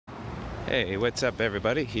Hey, what's up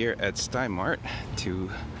everybody? Here at Stein Mart to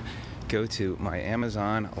go to my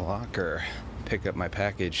Amazon locker, pick up my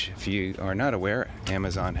package. If you are not aware,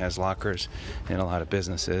 Amazon has lockers in a lot of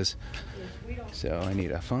businesses. So I need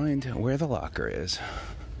to find where the locker is.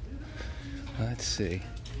 Let's see.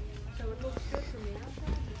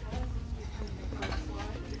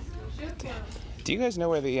 Do you guys know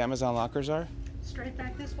where the Amazon lockers are? Straight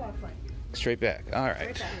back this walkway. Straight back. All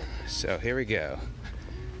right. So here we go.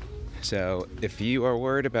 So if you are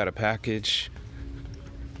worried about a package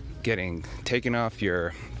getting taken off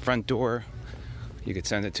your front door, you could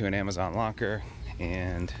send it to an Amazon locker,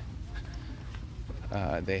 and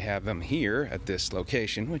they have them here at this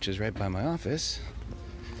location, which is right by my office.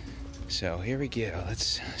 So here we go.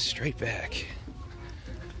 Let's straight back.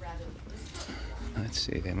 Let's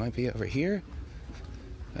see. They might be over here.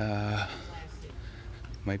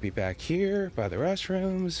 Might be back here by the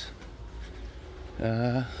restrooms.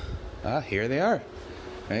 Here they are,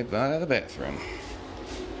 right by the bathroom.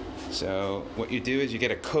 So what you do is you get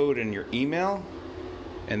a code in your email,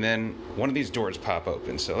 and then one of these doors pop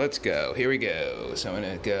open. So let's go. Here we go. So I'm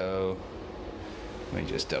gonna go. Let me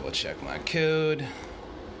just double check my code.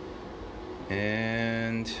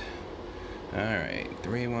 And all right,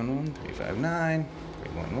 311 359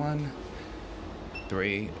 311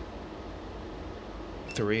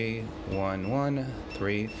 311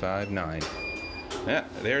 359. Yeah,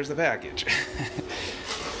 there's the package.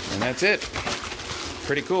 And that's it.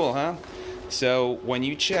 Pretty cool, huh? So when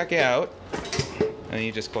you check out, and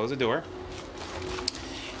you just close the door,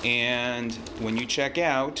 and when you check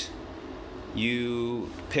out,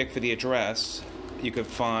 you pick for the address. You could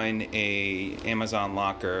find a Amazon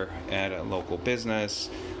locker at a local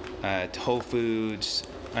business, at Whole Foods.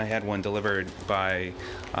 I had one delivered by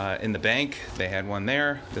in the bank. They had one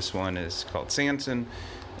there. This one is called Sanson,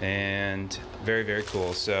 and very, very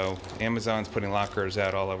cool. So Amazon's putting lockers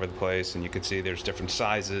out all over the place, and you can see there's different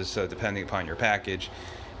sizes, so depending upon your package,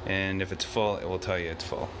 and if it's full, it will tell you it's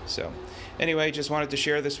full. So anyway, just wanted to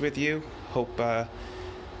share this with you. Hope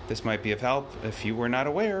this might be of help if you were not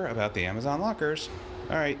aware about the Amazon lockers.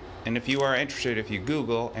 All right, and if you are interested, if you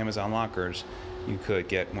Google Amazon lockers, you could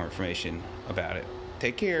get more information about it.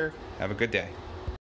 Take care. Have a good day.